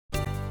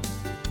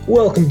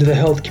Welcome to the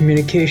Health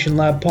Communication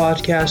Lab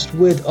podcast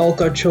with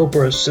Alka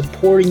Chopra,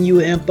 supporting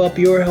you amp up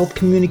your health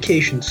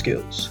communication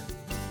skills.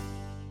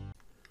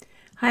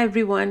 Hi,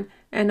 everyone,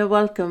 and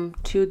welcome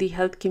to the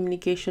Health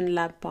Communication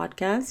Lab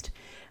podcast.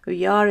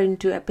 We are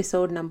into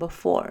episode number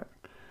 4.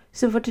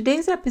 So, for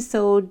today's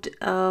episode,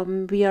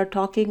 we are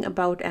talking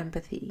about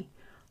empathy.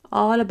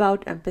 All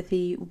about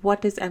empathy.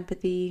 What is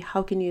empathy?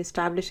 How can you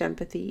establish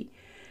empathy?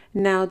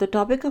 Now, the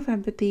topic of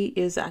empathy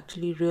is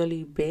actually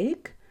really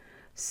big.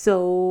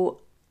 So,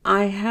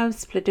 I have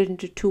split it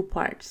into 2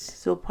 parts.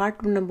 So,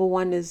 part number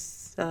 1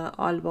 is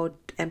all about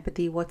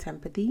empathy. What's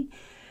empathy?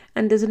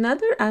 And there's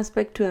another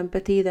aspect to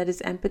empathy, that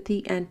is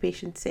empathy and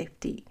patient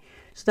safety.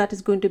 So that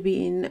is going to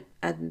be in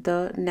at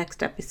the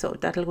next episode.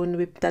 That's going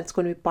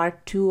to be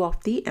part 2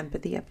 of the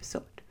empathy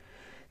episode.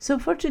 So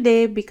for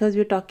today, because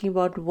we're talking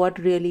about what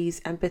really is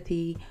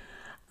empathy,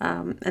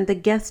 and the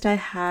guest I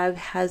have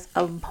has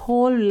a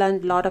whole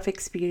lot of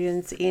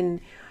experience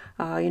in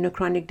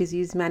chronic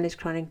disease, managed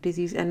chronic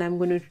disease, and I'm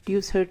going to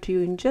introduce her to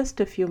you in just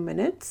a few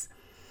minutes.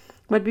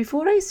 But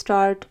before I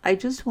start, I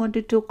just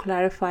wanted to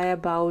clarify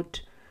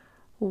about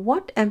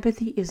what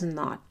empathy is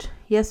not.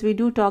 Yes, we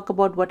do talk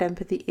about what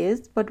empathy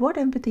is, but what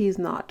empathy is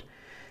not.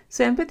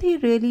 So empathy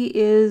really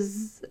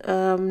is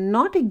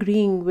not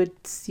agreeing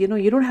with, you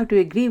don't have to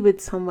agree with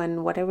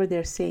someone, whatever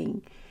they're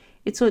saying.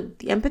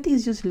 The empathy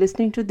is just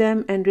listening to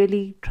them and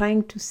really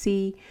trying to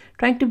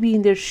be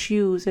in their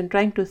shoes and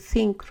trying to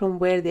think from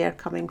where they are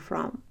coming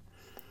from.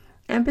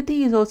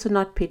 Empathy is also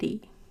not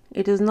pity.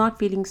 It is not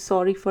feeling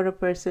sorry for a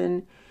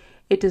person.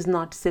 It is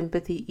not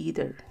sympathy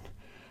either.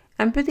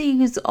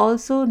 Empathy is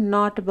also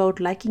not about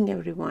liking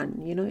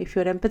everyone. If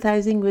you're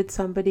empathizing with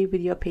somebody, with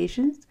your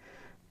patients,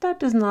 that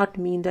does not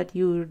mean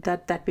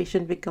that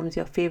patient becomes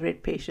your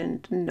favorite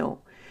patient. No.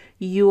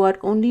 You are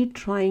only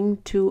trying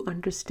to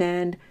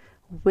understand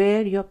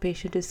where your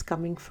patient is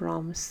coming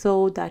from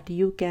so that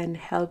you can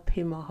help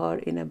him or her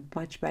in a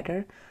much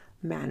better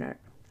manner.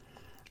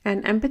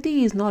 And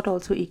empathy is not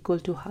also equal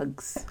to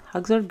hugs.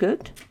 Hugs are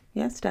good,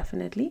 yes,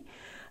 definitely,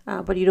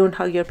 but you don't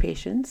hug your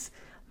patients.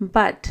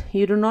 But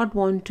you do not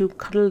want to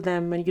cuddle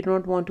them and you do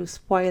not want to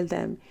spoil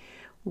them.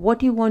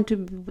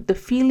 The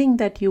feeling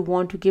that you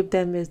want to give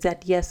them is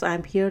that, yes,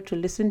 I'm here to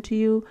listen to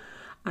you,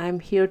 I'm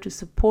here to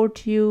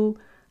support you,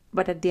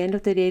 but at the end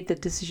of the day, the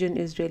decision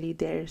is really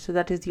there. So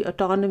that is the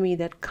autonomy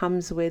that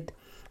comes with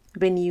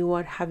when you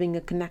are having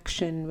a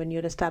connection, when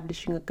you're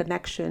establishing a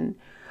connection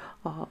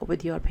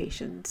with your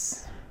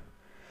patients.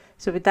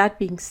 So with that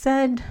being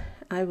said,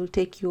 I will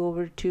take you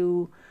over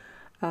to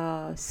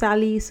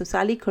Sally. So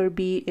Sally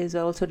Kirby is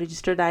also a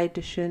registered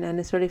dietitian and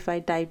a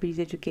certified diabetes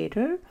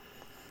educator.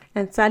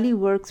 And Sally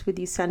works with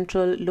the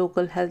Central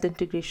Local Health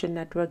Integration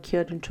Network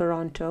here in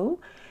Toronto.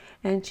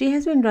 And she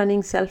has been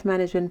running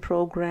self-management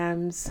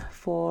programs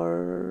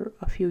for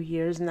a few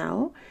years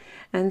now.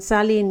 And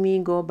Sally and me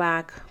go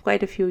back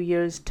quite a few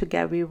years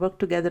together. We work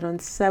together on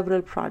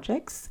several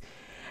projects.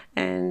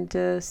 And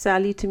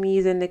Sally to me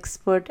is an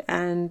expert,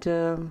 and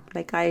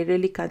I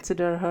really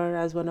consider her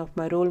as one of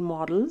my role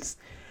models.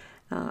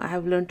 I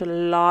have learned a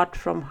lot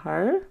from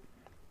her.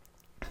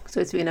 So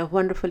it's been a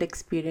wonderful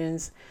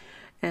experience.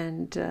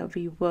 And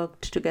we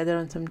worked together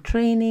on some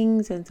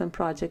trainings and some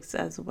projects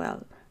as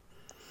well.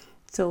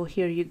 So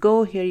here you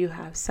go. Here you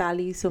have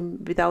Sally. So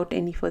without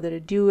any further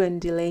ado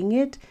and delaying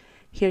it,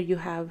 here you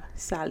have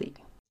Sally.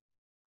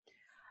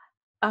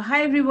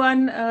 Hi,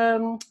 everyone.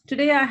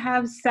 Today I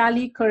have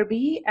Sally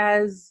Kirby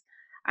as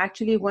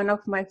actually one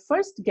of my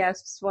first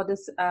guests for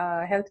this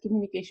health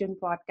communication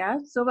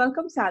podcast. So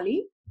welcome,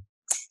 Sally.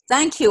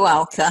 Thank you,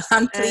 Alka.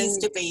 I'm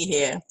pleased to be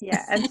here.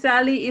 Yeah, and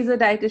Sally is a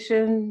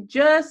dietitian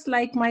just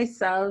like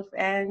myself.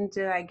 And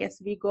I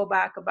guess we go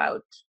back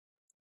about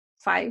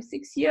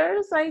 5-6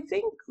 years, I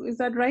think. Is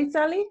that right,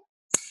 Sally?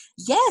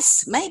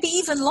 Yes, maybe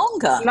even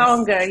longer.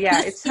 Longer,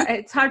 yeah.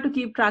 It's hard to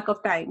keep track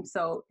of time,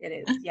 so it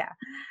is, yeah.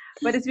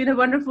 But it's been a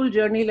wonderful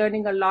journey,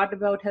 learning a lot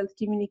about health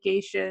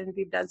communication.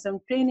 We've done some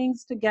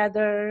trainings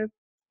together.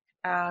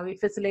 We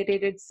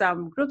facilitated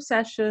some group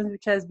sessions,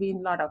 which has been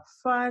a lot of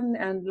fun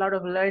and a lot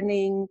of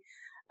learning,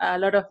 a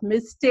lot of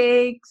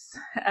mistakes.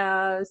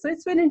 So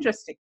it's been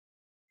interesting.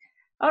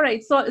 All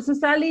right. So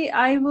Sally,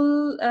 I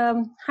will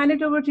hand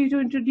it over to you to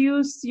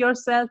introduce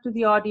yourself to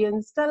the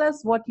audience. Tell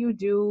us what you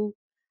do,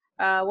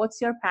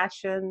 what's your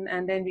passion,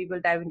 and then we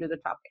will dive into the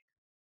topic.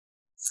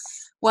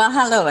 Well,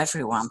 hello,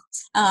 everyone.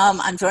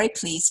 I'm very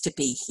pleased to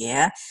be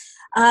here.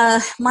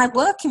 My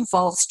work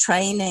involves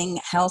training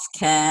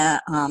healthcare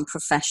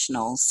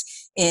professionals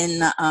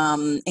in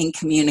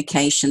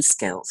communication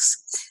skills,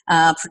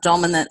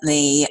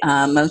 predominantly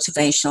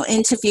motivational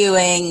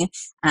interviewing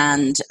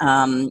and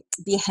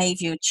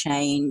behavior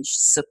change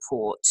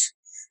support.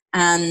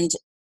 And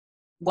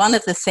one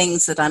of the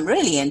things that I'm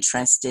really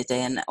interested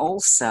in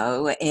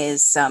also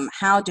is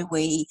how do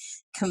we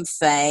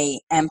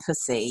convey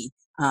empathy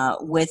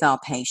with our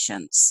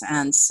patients.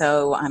 And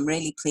so I'm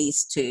really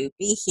pleased to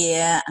be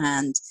here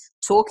and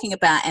talking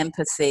about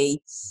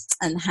empathy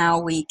and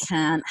how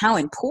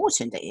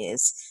important it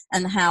is,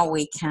 and how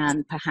we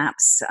can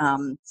perhaps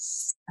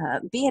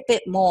be a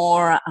bit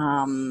more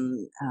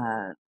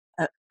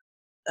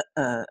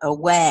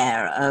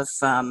aware of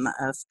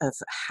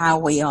how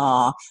we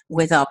are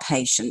with our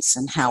patients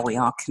and how we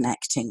are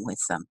connecting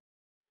with them.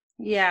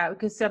 Yeah,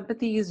 because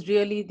empathy is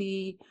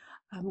really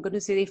I'm going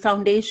to say, the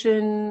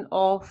foundation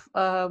of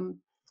a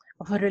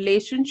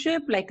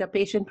relationship, like a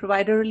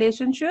patient-provider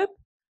relationship.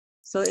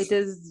 So it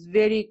is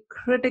very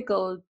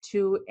critical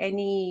to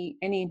any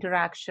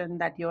interaction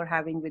that you're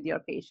having with your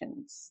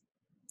patients.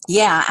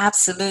 Yeah,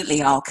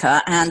 absolutely,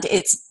 Alka. And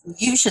it's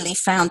usually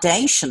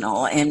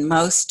foundational in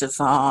most of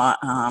our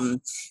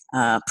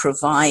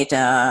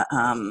provider,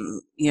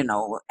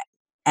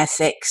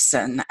 ethics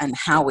and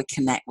how we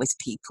connect with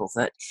people,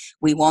 that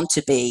we want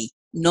to be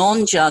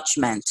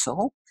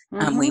non-judgmental,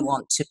 and we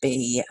want to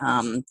be,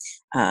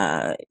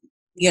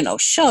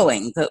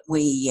 showing that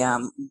we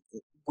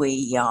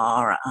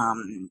are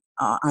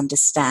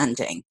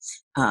understanding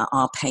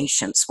our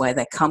patients, where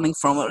they're coming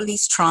from, or at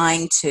least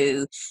trying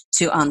to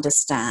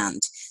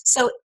understand.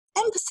 So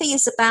empathy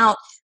is about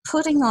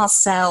putting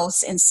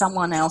ourselves in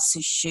someone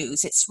else's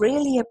shoes. It's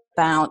really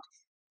about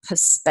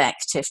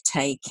perspective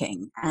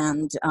taking,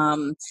 and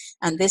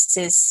this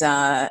is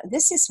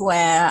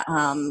where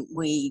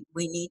we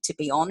need to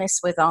be honest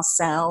with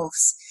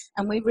ourselves,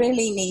 and we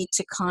really need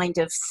to kind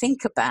of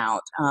think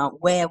about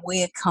where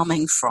we're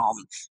coming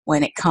from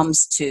when it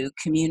comes to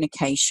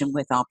communication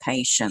with our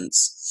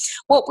patients.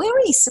 What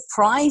really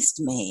surprised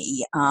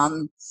me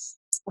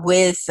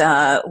with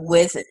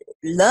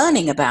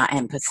learning about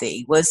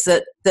empathy was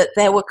that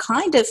there were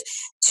kind of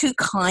two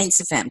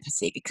kinds of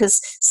empathy, because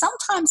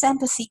sometimes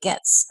empathy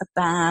gets a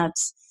bad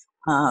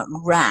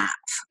rap.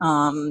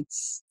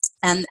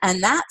 And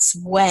that's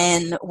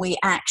when we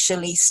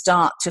actually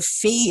start to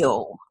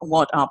feel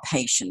what our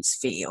patients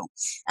feel.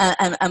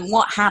 And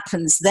what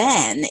happens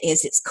then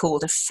is, it's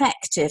called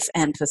affective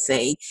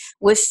empathy.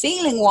 We're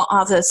feeling what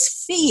others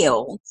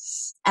feel,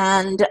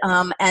 and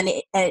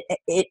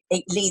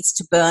it leads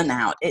to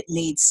burnout. It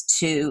leads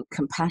to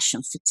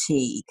compassion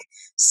fatigue.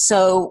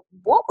 So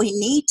what we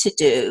need to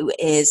do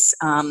is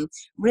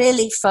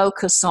really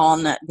focus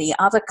on the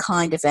other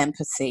kind of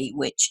empathy,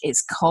 which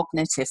is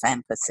cognitive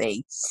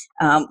empathy,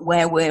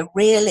 where we're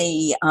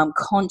really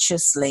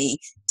consciously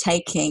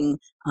taking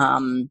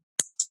a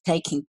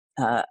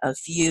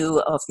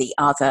view of the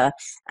other,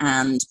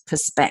 and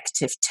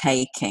perspective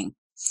taking.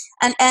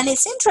 And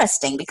it's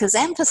interesting, because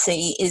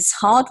empathy is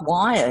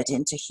hardwired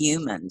into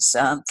humans.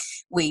 The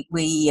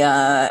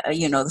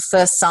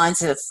first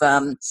signs of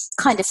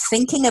kind of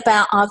thinking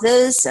about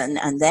others and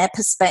their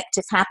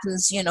perspective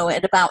happens,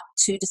 at about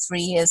 2 to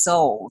 3 years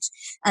old.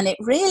 And it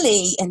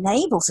really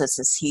enables us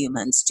as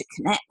humans to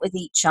connect with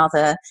each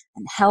other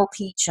and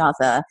help each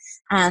other.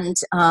 And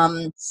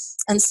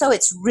so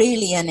it's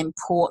really an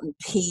important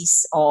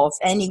piece of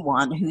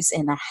anyone who's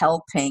in a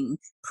helping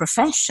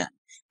profession,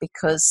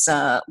 because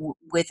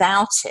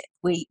without it,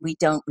 we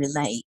don't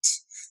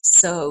relate.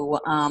 So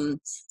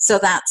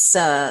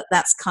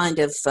that's kind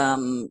of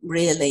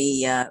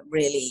really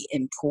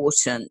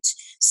important.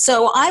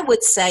 So I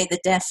would say the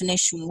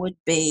definition would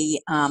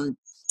be,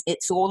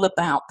 it's all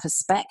about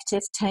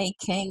perspective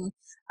taking,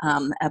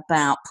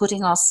 about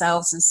putting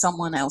ourselves in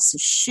someone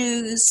else's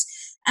shoes,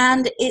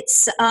 and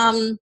it's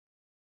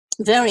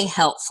very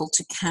helpful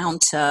to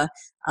counter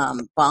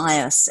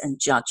bias and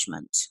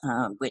judgment,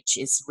 which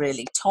is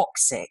really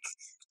toxic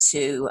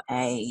to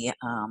a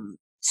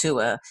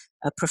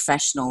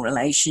professional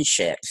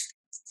relationship.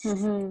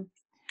 Mm-hmm.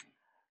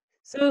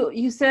 So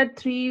you said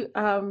three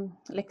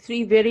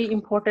very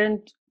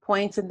important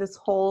points in this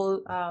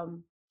whole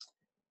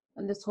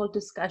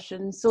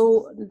discussion.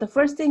 So the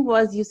first thing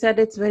was, you said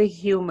it's very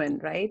human,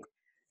 right?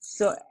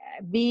 So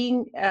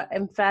being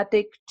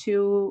emphatic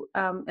to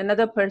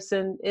another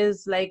person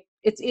is like,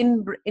 it's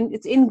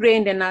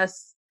ingrained in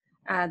us,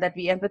 that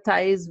we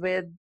empathize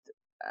with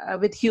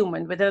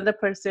with another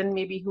person,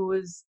 maybe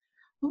who's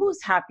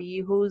happy,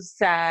 who's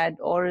sad,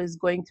 or is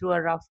going through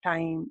a rough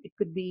time. It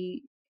could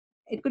be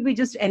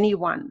just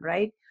anyone,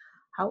 right?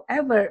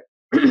 However,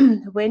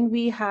 when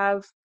we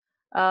have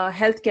as a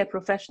healthcare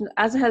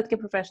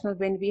professional,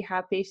 when we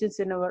have patients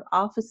in our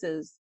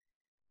offices,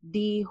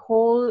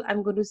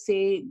 I'm going to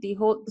say, the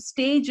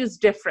stage is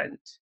different,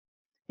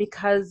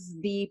 because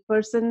the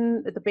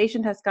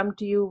patient has come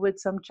to you with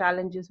some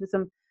challenges, with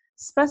some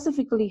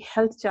specifically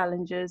health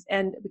challenges.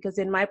 And because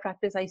in my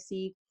practice, I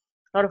see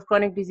a lot of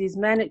chronic disease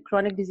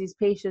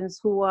patients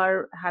who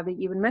are having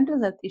even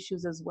mental health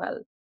issues as well.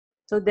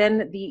 So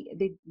then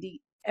the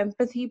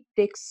empathy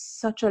takes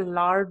such a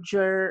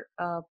larger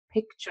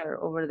picture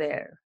over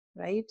there,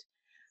 right?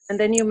 And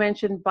then you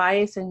mentioned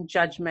bias and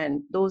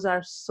judgment. Those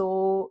are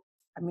so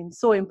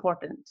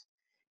important,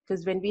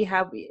 because when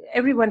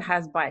everyone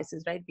has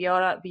biases, right? We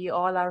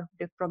all are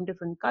from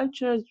different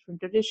cultures,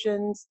 different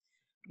traditions.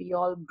 We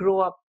all grow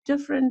up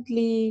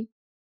differently.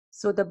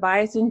 So the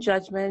bias and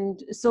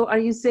judgment. So are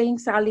you saying,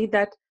 Sally,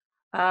 that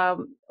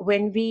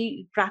when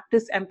we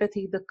practice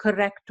empathy the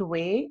correct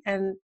way,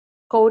 and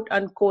quote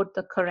unquote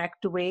the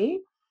correct way,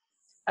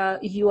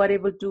 you are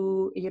able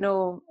to,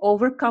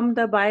 overcome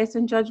the bias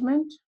and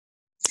judgment.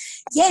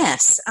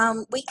 Yes,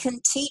 we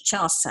can teach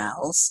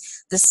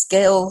ourselves the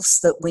skills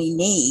that we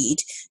need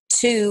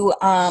to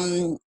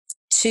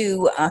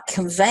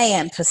convey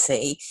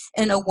empathy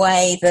in a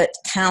way that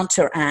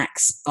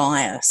counteracts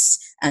bias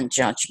and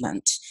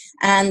judgment.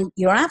 And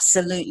you're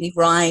absolutely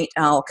right,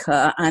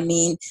 Alka. I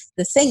mean,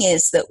 the thing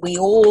is that we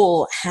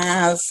all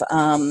have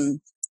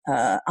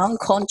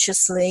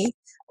unconsciously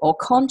or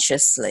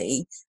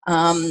consciously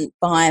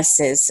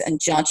biases and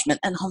judgment,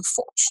 and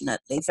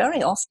unfortunately,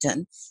 very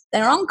often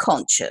they're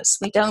unconscious.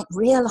 We don't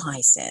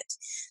realize it.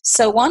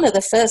 So one of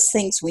the first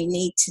things we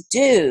need to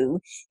do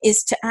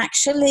is to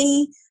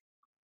actually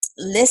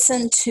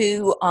listen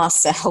to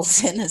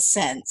ourselves, in a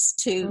sense,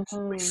 to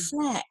Mm-hmm.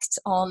 reflect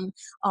on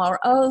our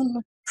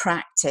own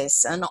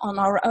practice and on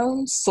our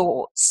own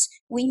thoughts.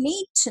 We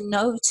need to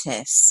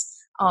notice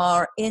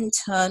our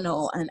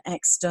internal and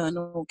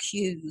external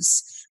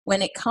cues.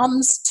 When it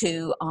comes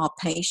to our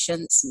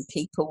patients and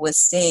people we're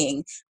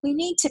seeing, we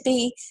need to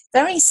be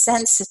very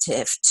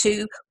sensitive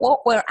to what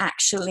we're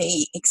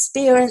actually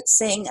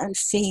experiencing and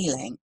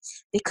feeling.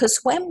 Because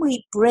when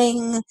we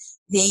bring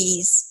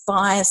these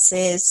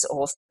biases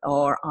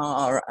or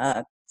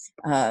our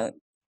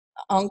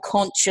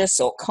unconscious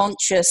or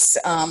conscious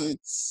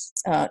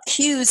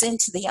cues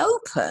into the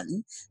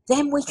open,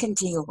 then we can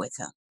deal with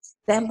them.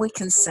 Then we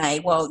can say,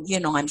 well,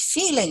 I'm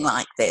feeling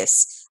like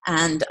this,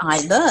 and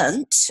I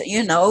learned,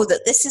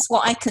 that this is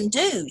what I can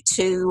do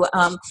to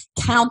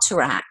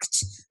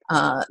counteract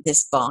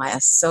this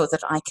bias, so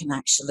that I can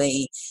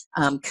actually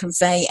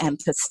convey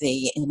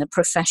empathy in a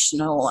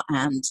professional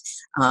and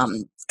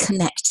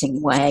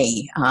connecting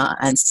way,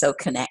 and so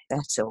connect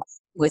better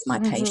with my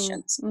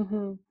patients. Mm-hmm.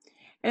 Mm-hmm.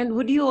 And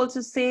would you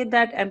also say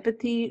that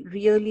empathy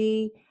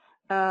really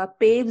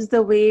paves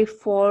the way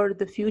for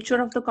the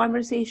future of the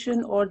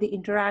conversation or the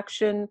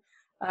interaction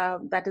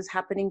that is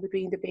happening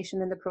between the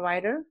patient and the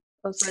provider?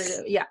 Oh,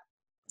 sorry. Yeah.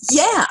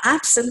 Yeah,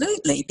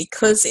 absolutely,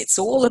 because it's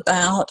all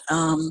about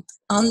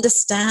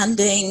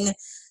understanding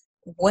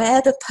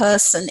where the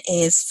person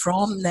is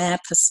from their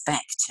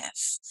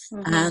perspective,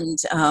 Mm-hmm. and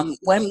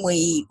when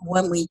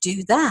we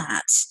do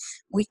that,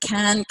 we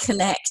can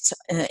connect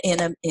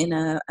in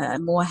a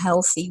more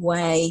healthy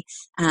way,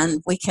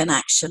 and we can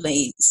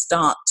actually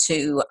start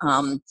to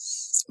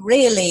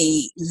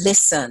really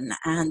listen.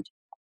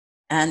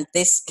 And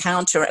this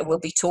we'll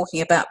be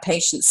talking about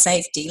patient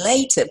safety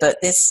later, but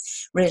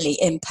this really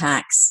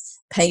impacts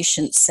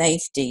patient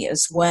safety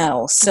as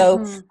well. So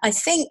Mm-hmm. I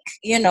think,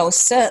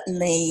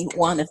 certainly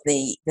one of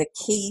the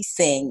key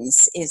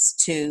things is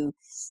to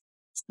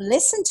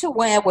listen to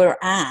where we're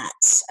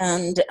at,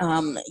 and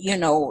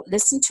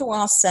listen to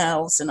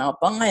ourselves and our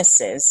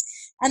biases,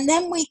 and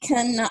then we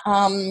can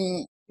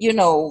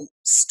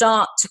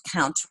start to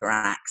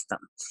counteract them.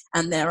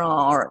 And there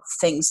are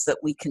things that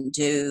we can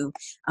do.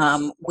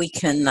 We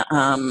can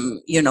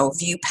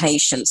view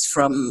patients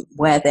from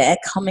where they're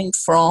coming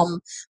from,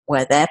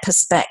 where their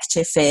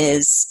perspective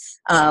is.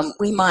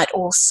 We might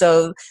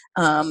also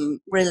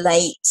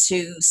relate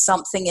to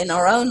something in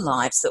our own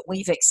lives that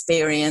we've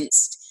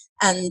experienced,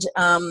 and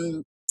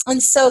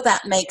so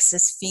that makes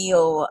us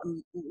feel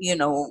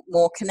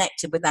more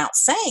connected without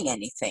saying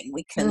anything.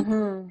 We can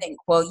Mm-hmm. think,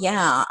 well,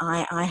 yeah,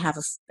 I have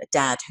a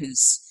dad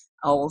who's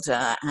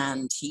older,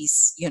 and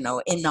he's,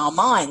 in our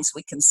minds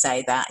we can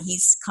say that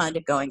he's kind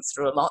of going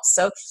through a lot.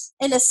 So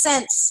in a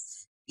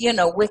sense,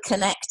 we're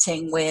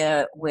connecting,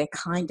 we're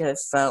kind of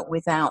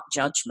without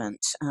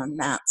judgment, and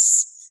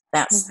that's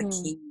the Mm-hmm.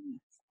 key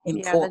Yeah,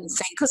 important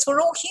thing, because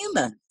we're all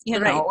human.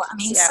 right. I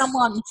mean, Yeah,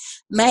 someone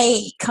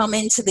may come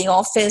into the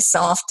office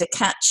after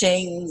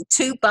catching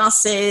 2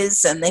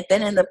 buses, and they've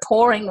been in the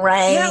pouring yeah,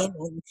 rain,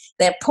 and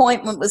their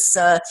appointment was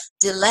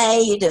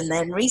delayed and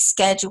then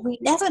rescheduled. We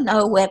never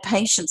know where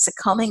patients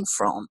are coming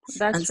from. And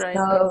that's right.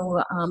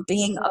 so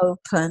being Mm-hmm.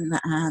 open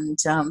and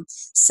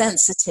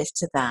sensitive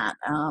to that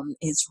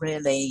is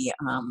really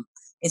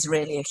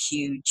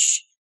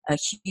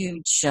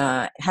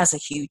has a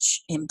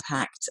huge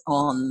impact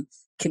on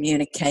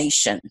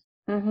communication.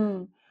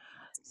 Mm-hmm.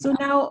 So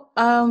now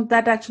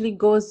that actually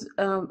goes,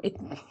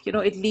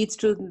 it leads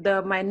to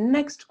my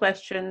next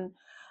question.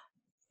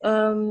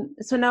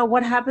 So now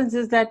what happens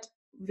is that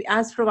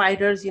as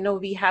providers,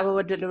 we have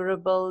our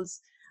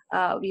deliverables.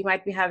 We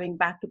might be having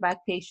back-to-back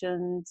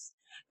patients,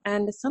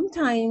 and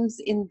sometimes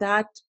in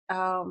that,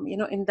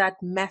 in that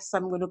mess,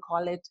 I'm going to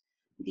call it,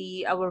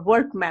 our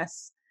work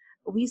mess,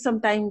 we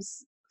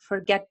sometimes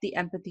forget the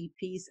empathy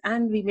piece,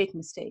 and we make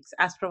mistakes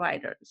as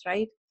providers,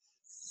 right?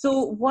 So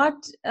what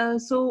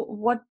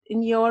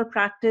in your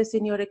practice,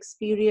 in your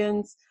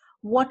experience,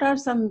 what are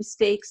some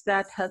mistakes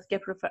that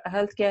healthcare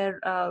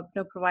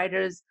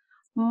providers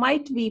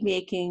might be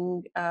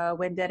making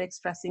when they're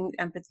expressing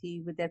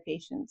empathy with their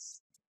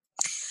patients?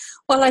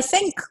 Well, I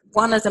think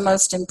one of the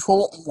most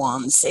important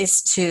ones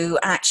is to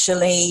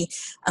actually,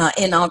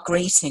 in our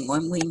greeting,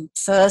 when we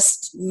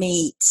first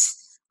meet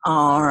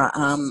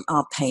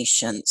our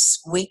patients.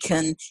 We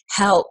can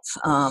help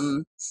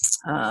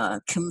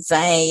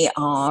convey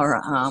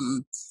our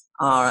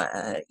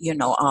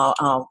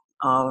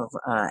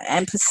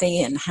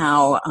empathy and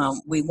how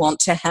we want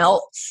to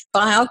help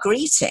by our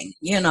greeting.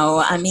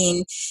 I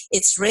mean,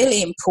 it's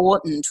really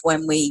important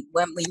when we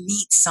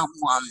meet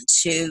someone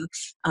to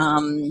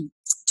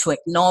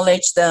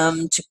acknowledge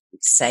them, to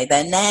say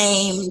their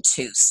name,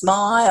 to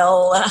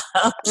smile.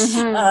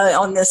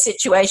 On the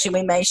situation,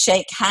 we may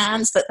shake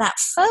hands, but that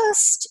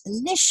first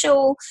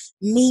initial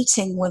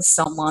meeting with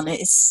someone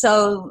is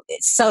so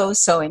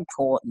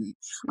important.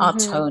 Our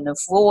tone of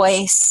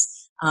voice,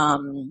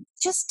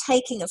 just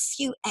taking a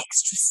few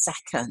extra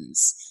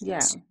seconds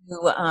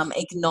to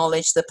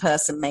acknowledge the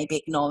person, maybe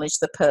acknowledge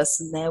the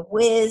person they're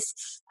with,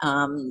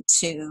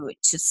 to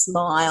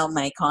smile,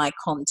 make eye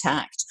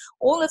contact,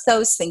 all of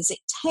those things. It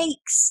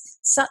takes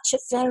such a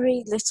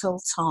very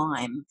little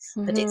time,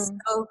 but it's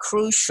so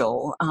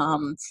crucial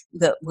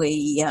that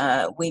we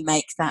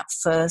make that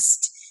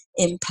first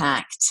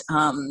impact.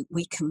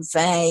 We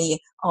convey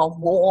our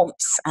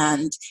warmth,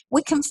 and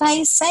we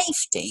convey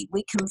safety.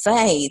 We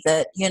convey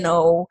that,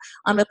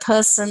 I'm a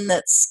person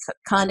that's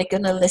kind of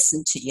going to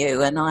listen to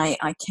you, and I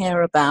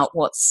care about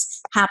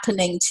what's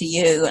happening to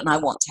you, and I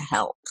want to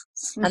help.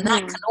 And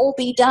that can all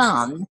be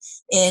done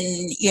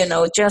in,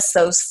 just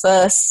those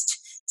first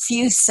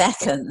few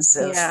seconds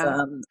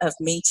of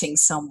meeting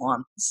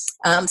someone.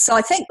 So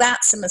I think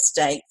that's a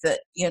mistake that,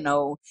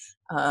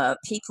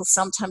 people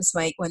sometimes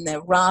make when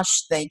they're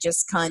rushed. They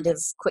just kind of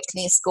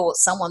quickly escort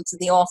someone to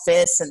the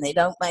office and they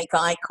don't make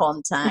eye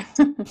contact.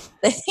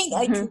 They think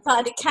they can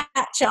kind of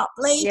catch up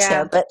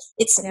later, but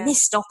it's a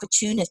missed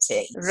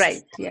opportunity.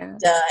 Right, yeah.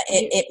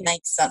 It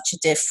makes such a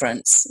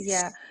difference.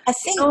 Yeah. I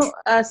think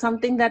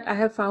something that I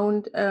have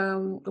found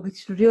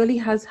which really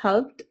has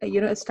helped,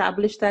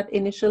 establish that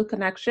initial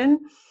connection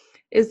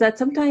is that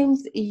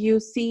sometimes you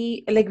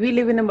see, like, we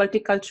live in a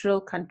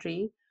multicultural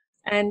country,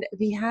 and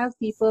we have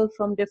people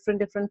from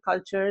different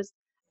cultures,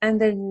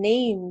 and their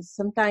names,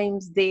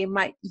 sometimes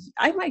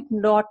I might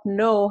not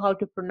know how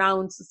to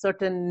pronounce a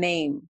certain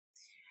name.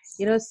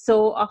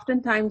 So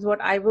oftentimes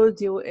what I will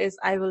do is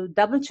I will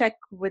double check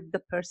with the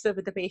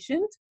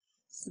patient,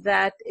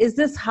 that is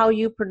this how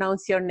you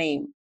pronounce your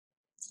name?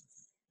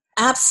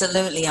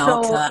 Absolutely, So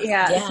Alka.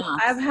 so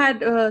I've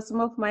had some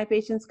of my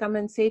patients come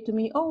and say to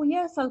me, oh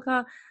yes,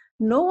 Alka,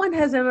 no one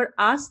has ever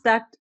asked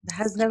that,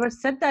 has never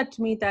said that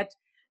to me, that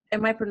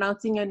am I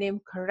pronouncing your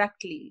name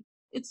correctly?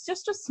 It's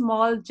just a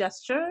small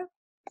gesture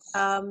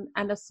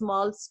and a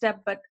small step,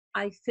 but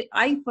I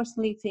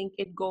personally think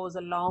it goes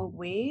a long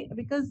way,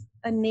 because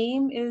a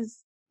name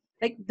is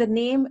like, the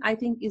name, I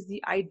think, is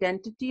the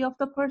identity of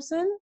the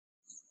person.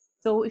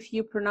 So if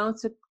you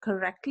pronounce it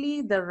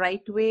correctly, the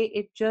right way,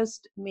 it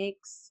just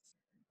makes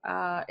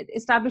it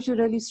establish a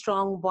really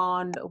strong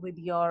bond with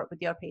your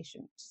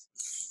patients.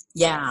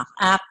 Yeah,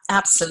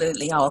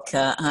 absolutely,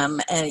 Alka.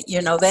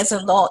 There's a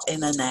lot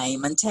in a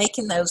name, and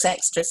taking those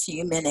extra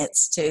few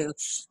minutes to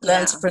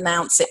learn to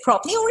pronounce it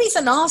properly, or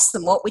even ask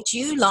them, what would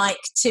you like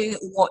me to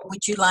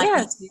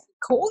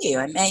call you?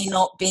 It may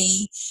not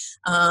be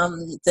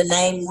the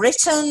name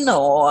written,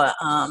 or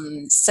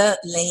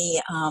certainly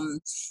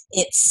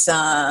it's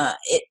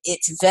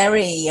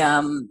very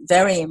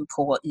very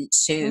important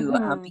to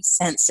be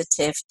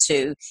sensitive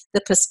to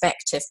the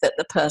perspective that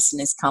the person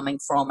is coming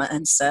from,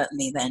 and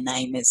certainly their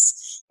name is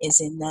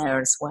in there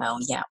as well.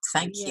 Yeah,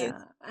 thank you.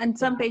 And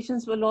some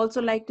patients will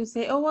also like to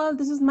say, oh well,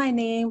 this is my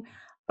name,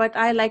 but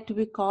I like to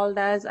be called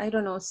as, I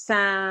don't know,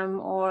 Sam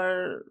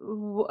or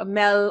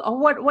Mel, or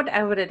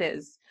whatever it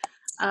is.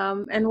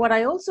 And what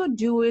I also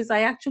do is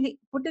I actually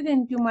put it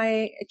into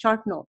my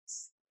chart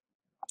notes.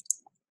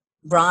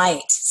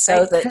 Right,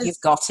 so that you've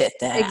got it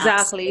there.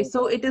 Exactly. Absolutely.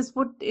 So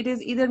it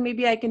is either,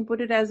 maybe I can put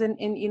it as in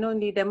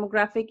the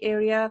demographic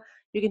area.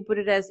 You can put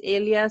it as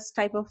alias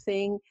type of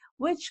thing,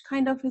 which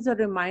kind of is a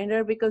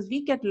reminder, because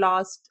we get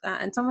lost.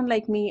 And someone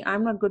like me,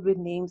 I'm not good with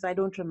names. I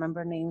don't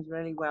remember names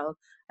really well.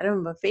 I don't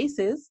remember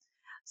faces.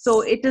 So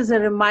it is a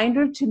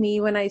reminder to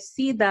me when I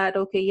see that,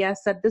 okay,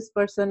 yes, that this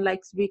person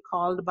likes to be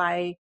called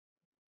by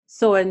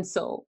so and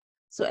so.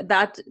 So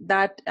that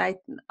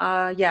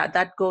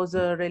goes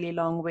a really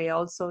long way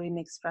also in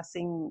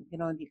expressing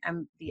the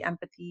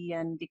empathy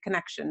and the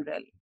connection,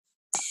 really.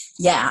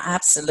 Yeah,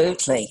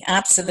 absolutely.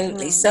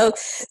 So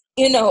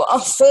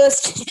our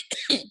first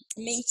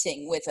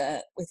meeting with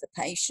a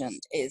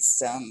patient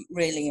is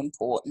really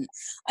important.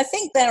 I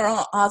think there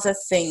are other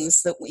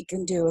things that we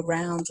can do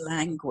around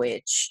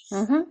language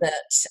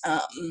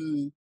that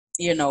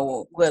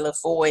will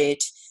avoid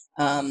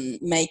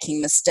making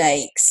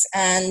mistakes.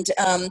 And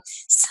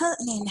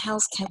certainly in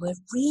healthcare, we're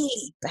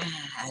really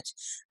bad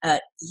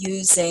at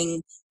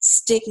using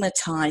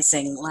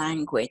stigmatizing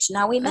language.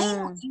 Now, we may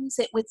not use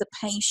it with the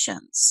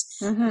patients,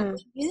 but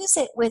we use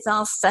it with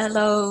our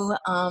fellow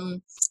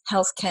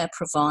healthcare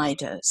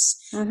providers.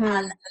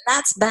 And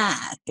that's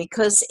bad,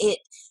 because it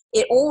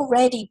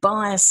already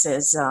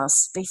biases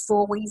us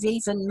before we've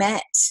even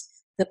met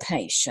the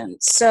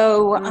patient.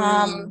 So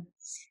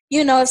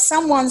if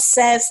someone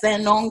says they're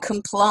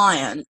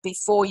non-compliant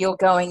before you're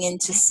going in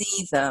to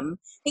see them,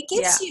 it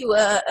gives you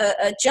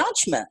a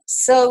judgment.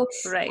 So,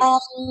 Right.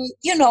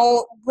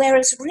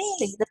 whereas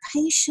really the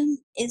patient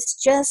is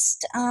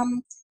just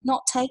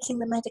not taking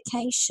the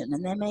medication,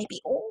 and there may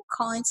be all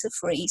kinds of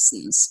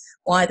reasons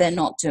why they're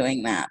not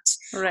doing that.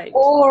 Right.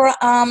 Or,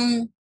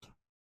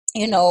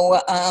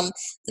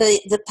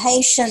 the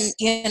patient,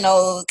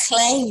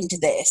 claimed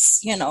this,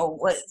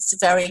 it's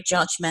very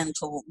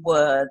judgmental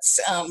words,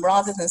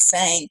 rather than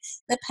saying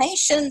the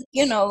patient,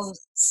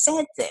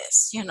 said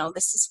this,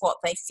 this is what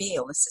they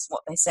feel, this is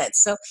what they said.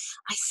 So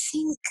I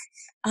think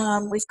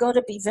we've got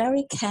to be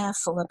very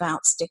careful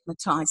about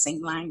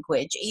stigmatizing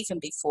language even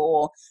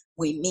before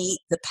we meet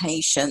the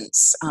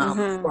patients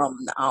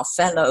from our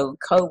fellow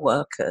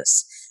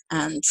co-workers,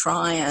 and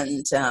try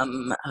and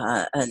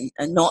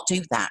not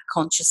do that.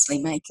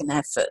 Consciously make an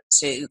effort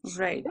to be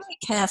very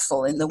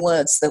careful in the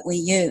words that we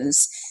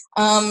use.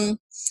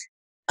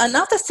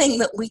 Another thing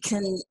that we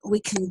can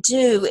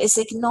do is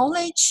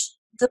acknowledge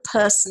the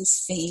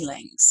person's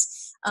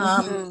feelings.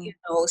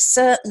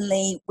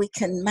 Certainly we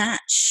can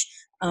match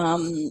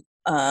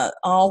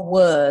our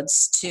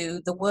words to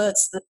the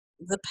words that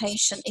the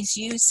patient is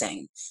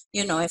using.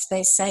 If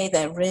they say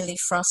they're really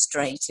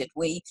frustrated,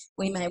 we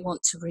may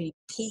want to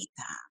repeat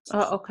that.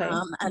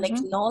 And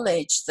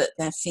acknowledge that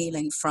they're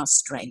feeling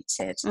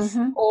frustrated.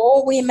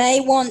 Or we may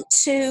want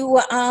to,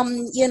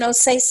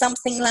 say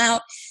something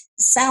loud.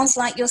 Sounds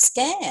like you're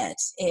scared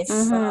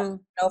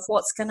of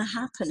what's going to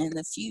happen in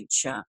the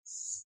future.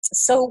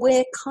 So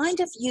we're kind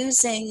of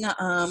using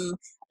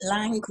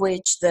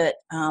language that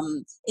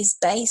is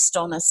based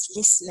on us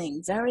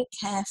listening very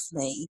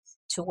carefully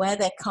to where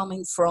they're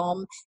coming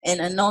from in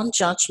a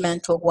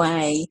non-judgmental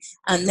way,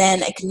 and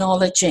then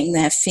acknowledging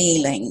their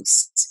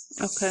feelings.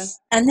 Okay.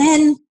 And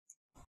then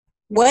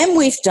when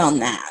we've done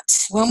that,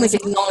 when we've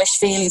acknowledged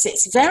feelings,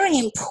 it's very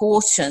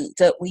important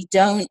that we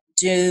don't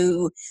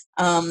do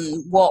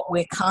what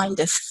we're kind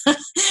of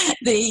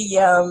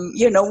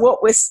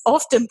what we're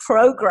often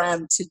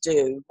programmed to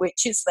do,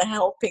 which is the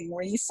helping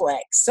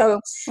reflex.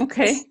 So,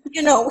 we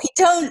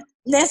don't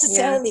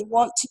necessarily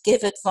want to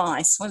give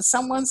advice. When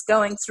someone's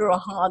going through a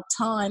hard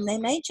time, they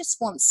may just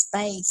want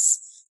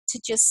space to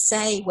just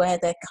say where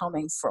they're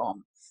coming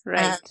from.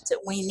 And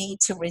we need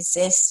to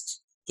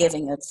resist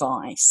giving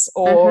advice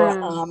or,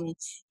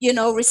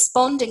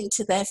 responding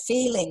to their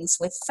feelings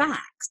with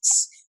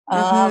facts.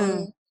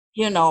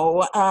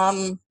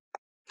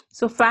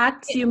 So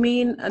facts, you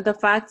mean the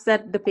facts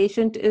that the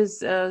patient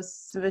is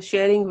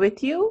sharing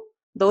with you?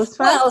 Those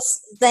facts? Well,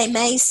 they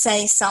may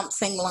say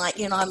something like,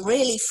 I'm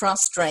really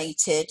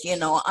frustrated.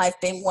 I've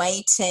been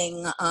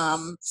waiting,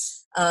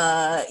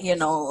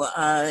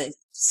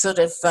 sort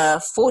of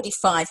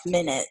 45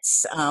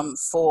 minutes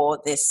for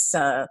this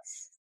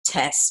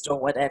test or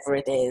whatever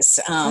it is.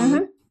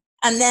 And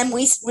then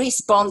we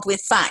respond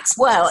with facts.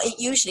 Well, it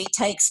usually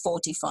takes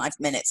 45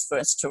 minutes for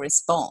us to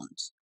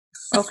respond.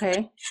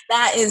 Okay.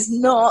 That is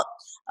not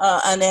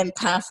an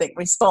empathic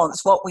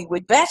response. What we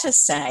would better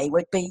say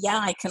would be, yeah,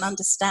 I can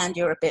understand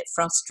you're a bit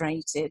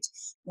frustrated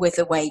with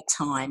the wait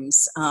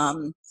times.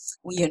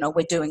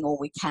 We're doing all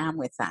we can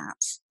with that.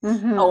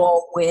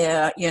 Or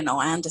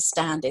I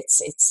understand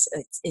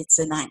it's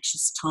an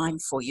anxious time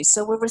for you.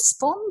 So we're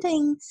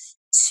responding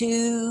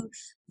to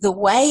the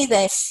way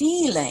they're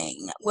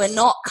feeling. We're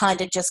not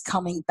kind of just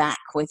coming back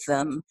with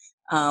them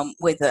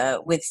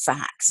with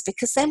facts,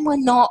 because then we're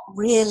not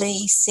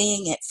really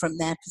seeing it from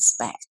their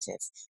perspective,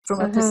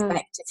 from a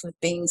perspective of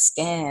being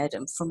scared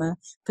and from a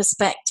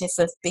perspective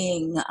of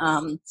being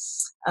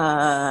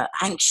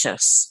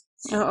anxious.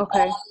 We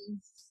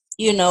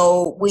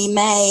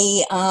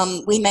may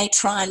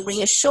try and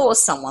reassure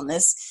someone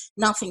there's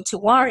nothing to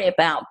worry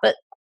about, but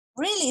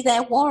really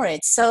they're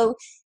worried. So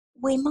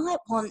we might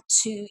want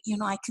to,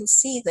 I can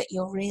see that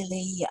you're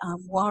really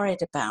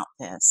worried about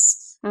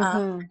this.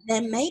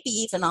 Then maybe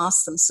even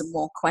ask them some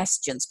more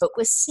questions, but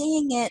we're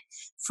seeing it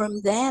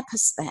from their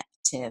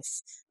perspective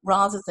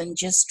rather than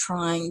just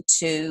trying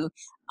to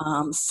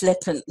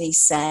flippantly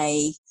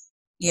say,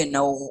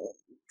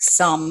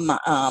 some,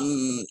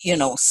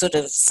 sort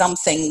of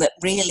something that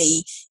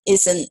really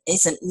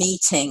isn't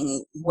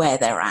meeting where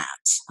they're at.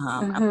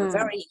 And we're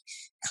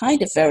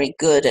very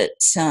good at,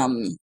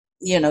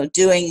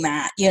 doing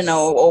that,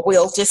 or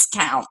we'll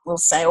discount, we'll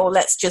say, oh,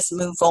 let's just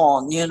move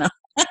on, So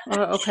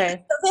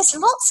there's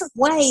lots of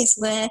ways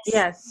where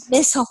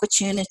miss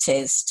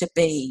opportunities to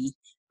be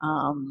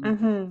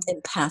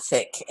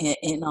empathic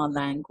in our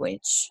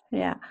language.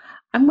 Yeah.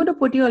 I'm going to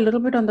put you a little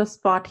bit on the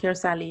spot here,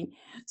 Sally.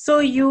 So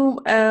you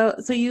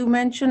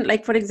mentioned,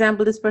 like, for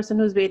example, this person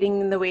who's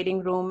waiting in the waiting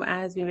room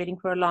has been waiting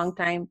for a long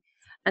time,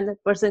 and the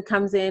person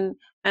comes in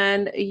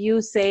and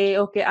you say,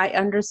 okay, I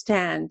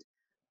understand,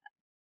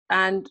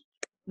 and ...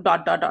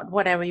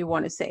 whatever you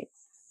want to say.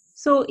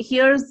 So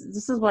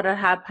this is what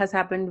has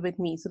happened with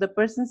me. So the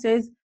person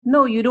says,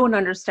 no, you don't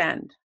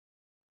understand.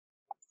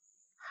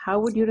 How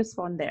would you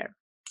respond there?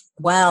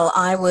 Well,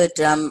 I would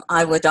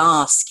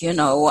ask,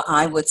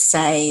 I would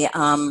say,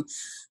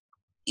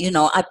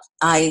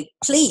 I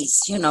please,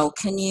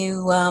 can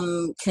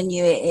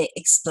you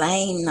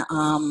explain,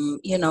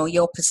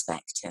 your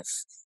perspective?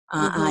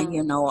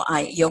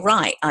 Mm-hmm. You're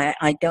right.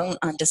 I don't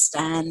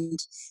understand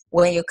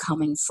where you're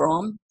coming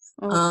from.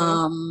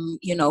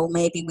 Okay.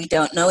 Maybe we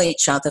don't know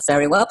each other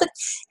very well, but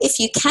if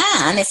you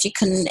can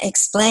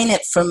explain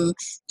it from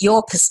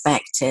your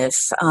perspective,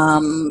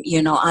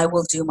 I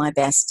will do my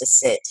best to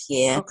sit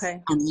here Okay.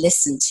 and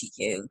listen to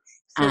you.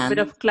 So a bit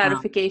And of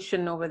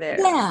clarification over there.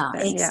 yeah,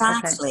 Then yeah. Okay.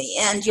 exactly.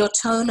 And your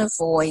tone of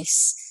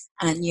voice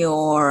and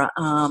your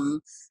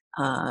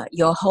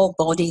whole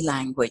body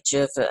language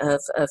of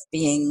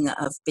being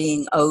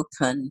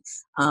open,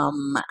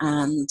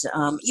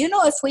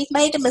 if we've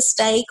made a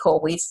mistake,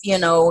 or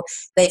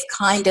they've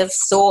kind of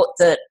thought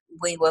that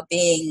we were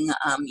being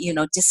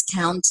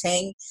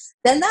discounting,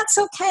 then that's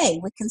okay.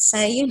 We can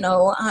say,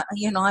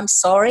 I'm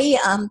sorry.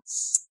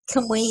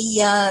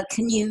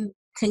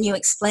 Can you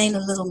explain a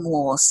little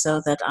more so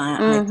that I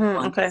do Mm-hmm.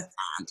 Okay.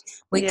 understand?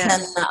 We Yeah.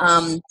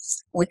 can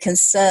we can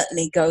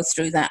certainly go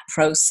through that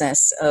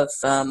process uh,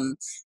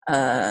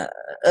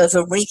 of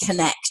a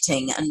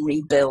reconnecting and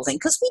rebuilding,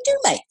 because we do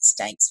make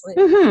mistakes. We're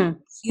Mm-hmm.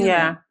 human,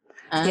 Yeah.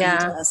 and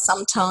Yeah.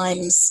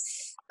 sometimes,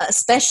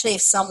 especially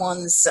if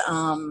someone's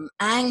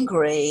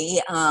angry,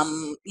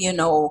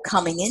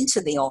 coming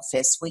into the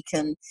office, we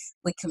can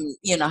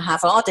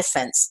have our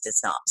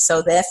defenses up.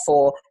 So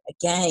therefore,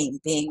 again,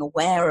 being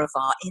aware of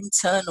our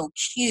internal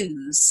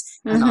cues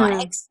and our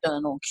Mm-hmm.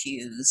 external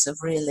cues are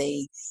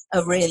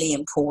really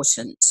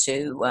important to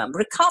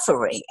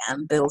recovery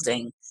and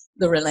building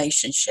the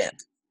relationship.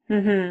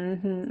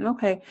 Mm-hmm. Mm-hmm.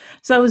 Okay.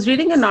 So I was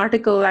reading an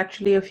article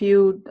actually a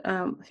few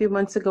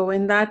months ago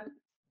in that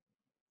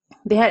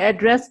they had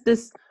addressed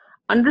this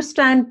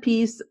understand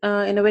piece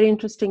in a very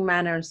interesting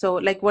manner. So,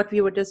 like what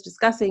we were just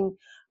discussing,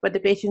 but the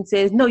patient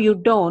says, "No, you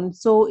don't."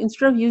 So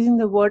instead of using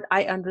the word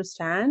 "I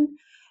understand,"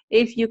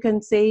 if you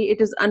can say it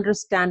is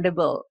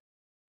understandable.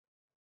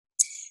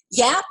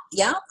 Yeah,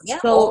 yeah, yeah.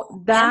 Or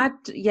So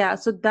yeah,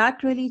 so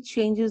that really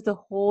changes the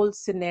whole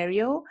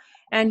scenario.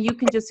 And you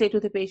can just say to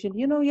the patient,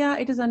 yeah,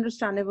 it is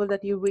understandable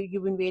that you've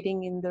been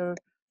waiting in the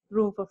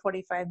room for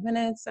 45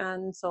 minutes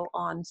and so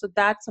on. So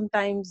that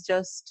sometimes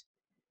just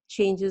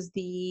changes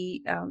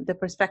the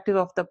perspective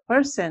of the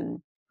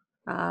person,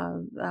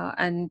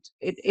 and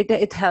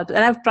it helps.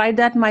 And I've tried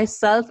that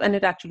myself, and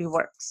it actually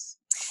works.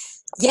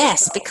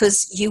 yes, So because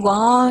you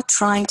are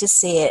trying to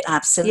see it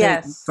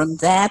absolutely from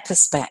yes, their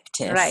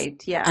perspective, right,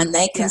 yeah, and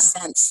they can yeah,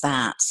 sense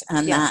that,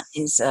 and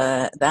yes,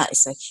 that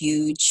is a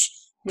huge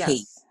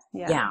key. yes,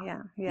 yeah, Yeah,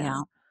 yeah, yeah.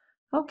 yeah.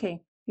 Okay.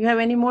 You have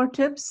any more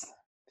tips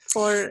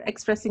for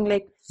expressing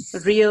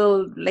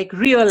real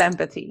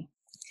empathy?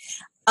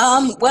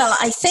 Well,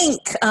 I think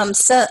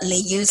certainly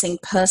using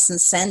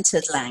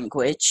person-centered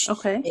language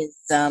Okay.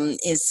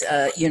 is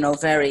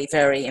very,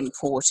 very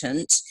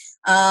important.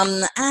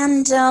 And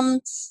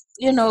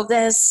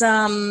there's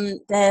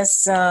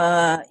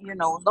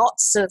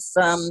lots of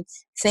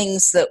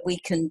things that we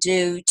can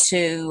do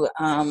to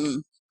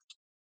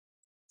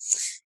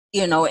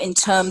in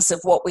terms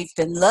of what we've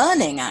been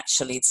learning,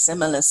 actually,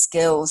 similar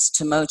skills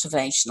to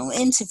motivational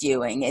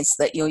interviewing, is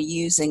that you're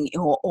using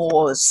your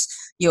oars,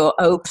 your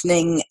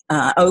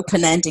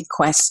open-ended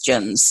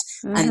questions,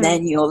 and Mm-hmm.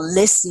 then you're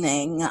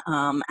listening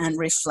and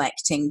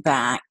reflecting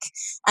back,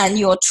 and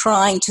you're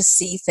trying to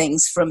see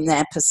things from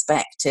their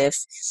perspective.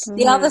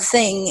 The other Mm-hmm.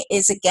 thing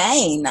is,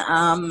 again,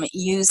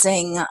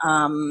 using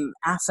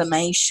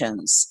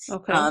affirmations,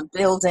 Okay.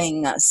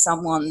 building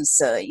someone's,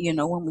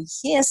 when we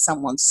hear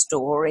someone's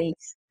story,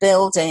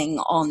 building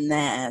on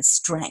their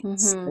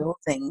strengths, Mm-hmm.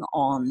 building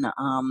on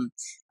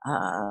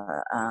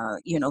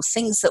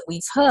things that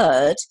we've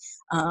heard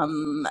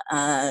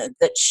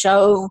that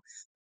show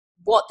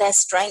what their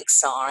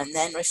strengths are, and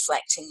then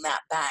reflecting that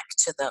back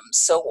to them.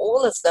 So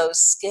all of those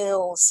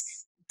skills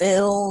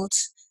build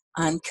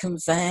and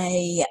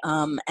convey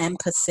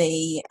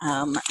empathy,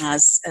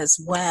 as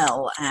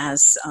well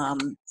as our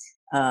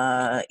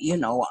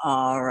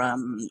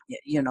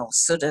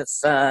sort of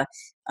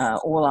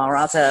all our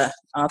other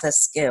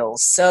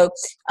skills. So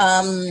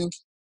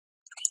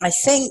I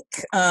think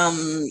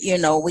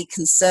we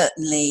can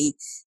certainly,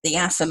 the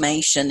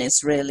affirmation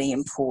is really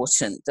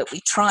important, that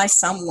we try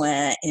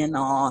somewhere in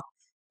our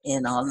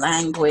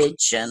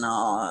language and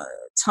our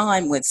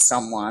time with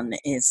someone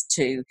is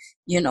to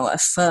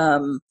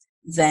affirm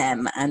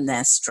them and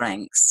their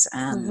strengths,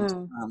 and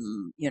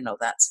Mm-hmm.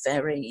 that's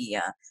very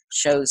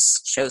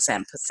shows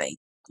empathy.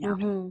 Yeah,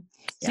 Mm-hmm.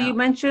 So yeah. you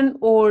mentioned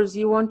oars.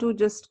 You want to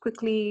just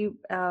quickly,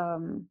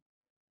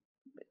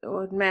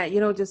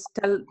 just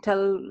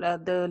tell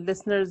the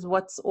listeners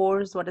what's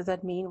oars. What does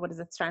that mean? What does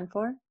that stand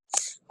for?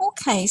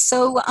 Okay,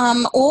 so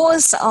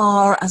OARs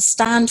are a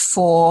stand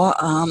for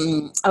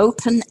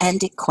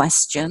open-ended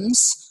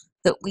questions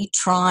that we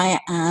try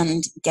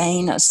and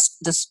gain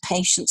this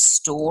patient's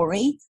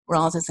story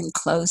rather than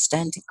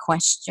closed-ended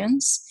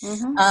questions.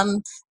 Mm-hmm.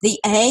 Um, the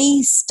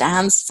A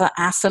stands for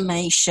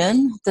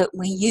affirmation, that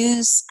we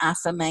use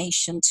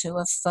affirmation to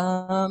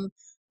affirm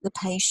the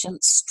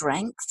patient's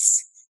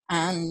strengths,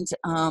 and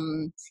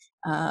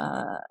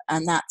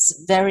and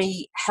that's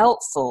very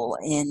helpful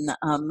in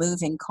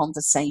moving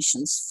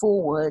conversations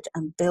forward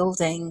and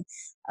building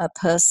a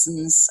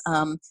person's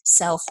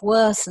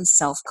self-worth and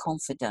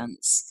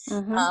self-confidence.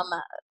 Mm-hmm.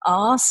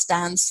 R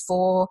stands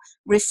for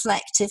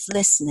reflective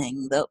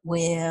listening, that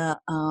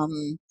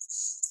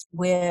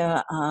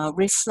we're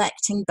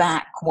reflecting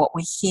back what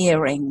we're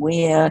hearing.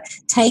 We're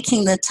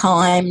taking the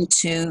time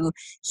to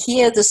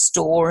hear the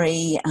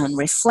story and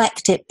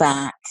reflect it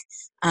back.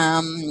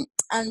 And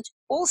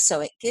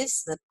also, it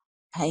gives the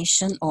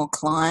patient or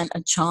client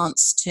a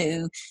chance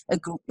to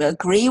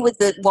agree with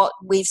what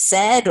we've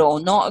said or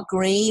not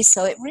agree.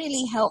 So it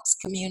really helps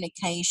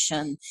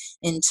communication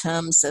in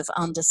terms of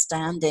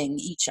understanding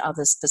each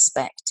other's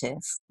perspective.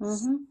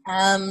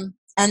 Mm-hmm.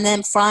 And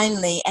then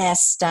finally,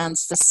 S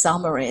stands for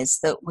summaries,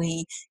 that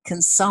we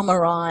can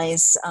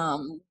summarize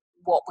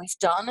what we've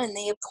done in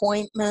the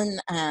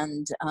appointment,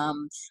 and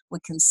we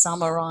can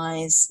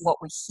summarize what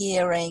we're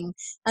hearing.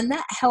 And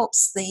that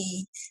helps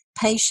the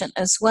patient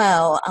as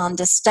well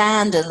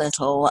understand a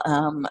little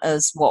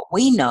as what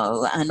we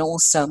know, and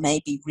also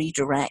maybe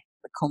redirect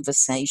the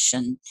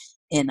conversation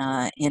in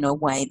a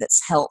way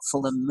that's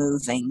helpful and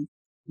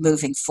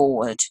moving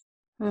forward.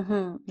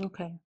 Mm-hmm.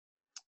 Okay.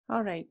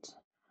 All right.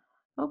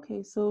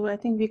 Okay, so I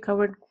think we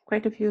covered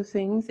quite a few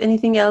things.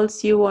 Anything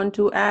else you want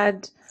to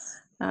add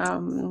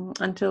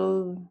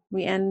until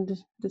we end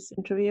this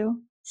interview?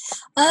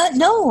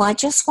 No, I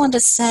just want to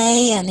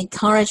say and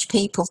encourage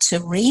people to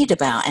read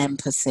about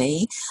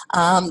empathy.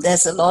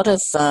 There's a lot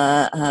of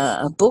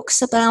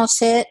books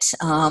about it,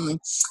 and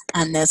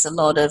there's a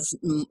lot of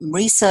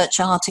research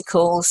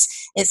articles.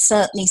 It's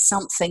certainly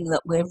something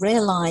that we're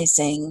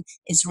realizing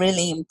is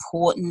really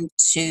important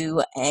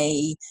to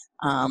a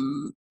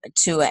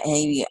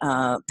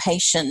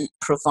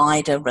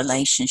patient-provider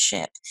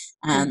relationship,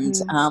 and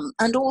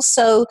Mm-hmm.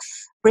 also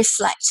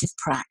reflective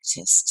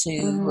practice to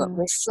Mm-hmm.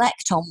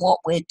 reflect on what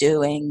we're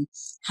doing.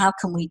 How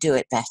can we do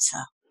it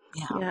better?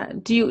 Yeah. Yeah.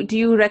 Do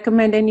you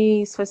recommend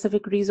any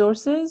specific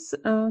resources,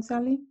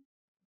 Sally?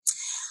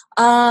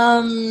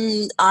 I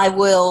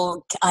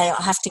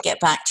have to get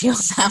back to you on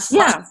that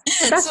Yeah, one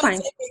that's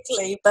fine.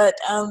 specifically, but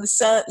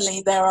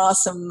certainly there are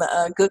some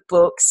good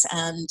books,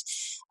 and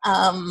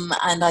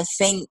I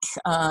think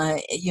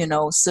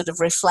sort of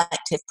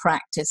reflective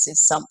practice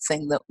is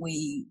something that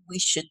we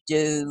should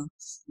do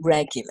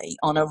regularly,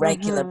 on a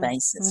regular Mm-hmm.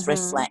 basis. Mm-hmm.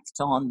 Reflect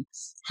on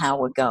how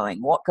we're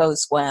going, what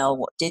goes well,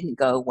 what didn't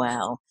go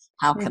well,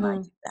 how can I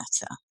Mm-hmm. do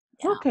better?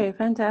 Yeah. Okay,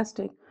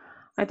 fantastic.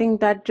 I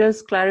think that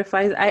just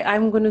clarifies.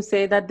 I'm going to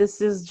say that this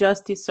is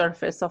just the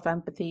surface of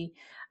empathy.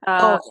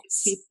 Oh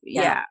yes.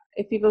 Yeah. Yeah,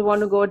 if people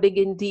want to go dig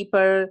in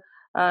deeper,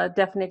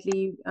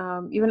 definitely.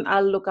 Even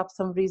I'll look up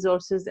some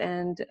resources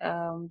and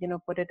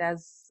put it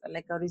as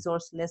like a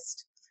resource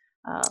list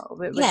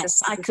with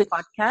Yes, I this could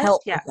podcast.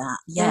 help Yeah. with that.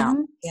 Yeah.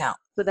 Mm-hmm. Yeah.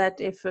 So that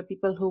if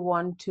people who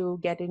want to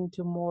get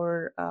into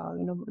more,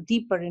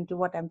 deeper into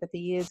what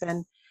empathy is,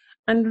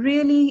 and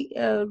really,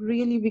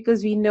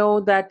 because we know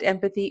that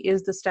empathy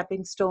is the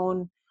stepping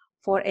stone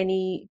for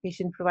any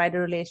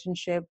patient-provider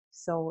relationship,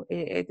 so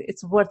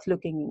it's worth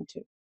looking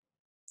into.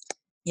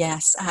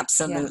 Yes, Yeah,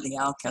 absolutely,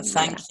 Alka.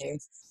 Thank yeah, you.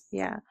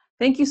 yeah.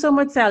 Thank you so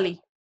much, Sally.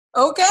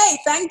 Okay,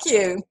 thank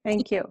you.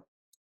 Thank you.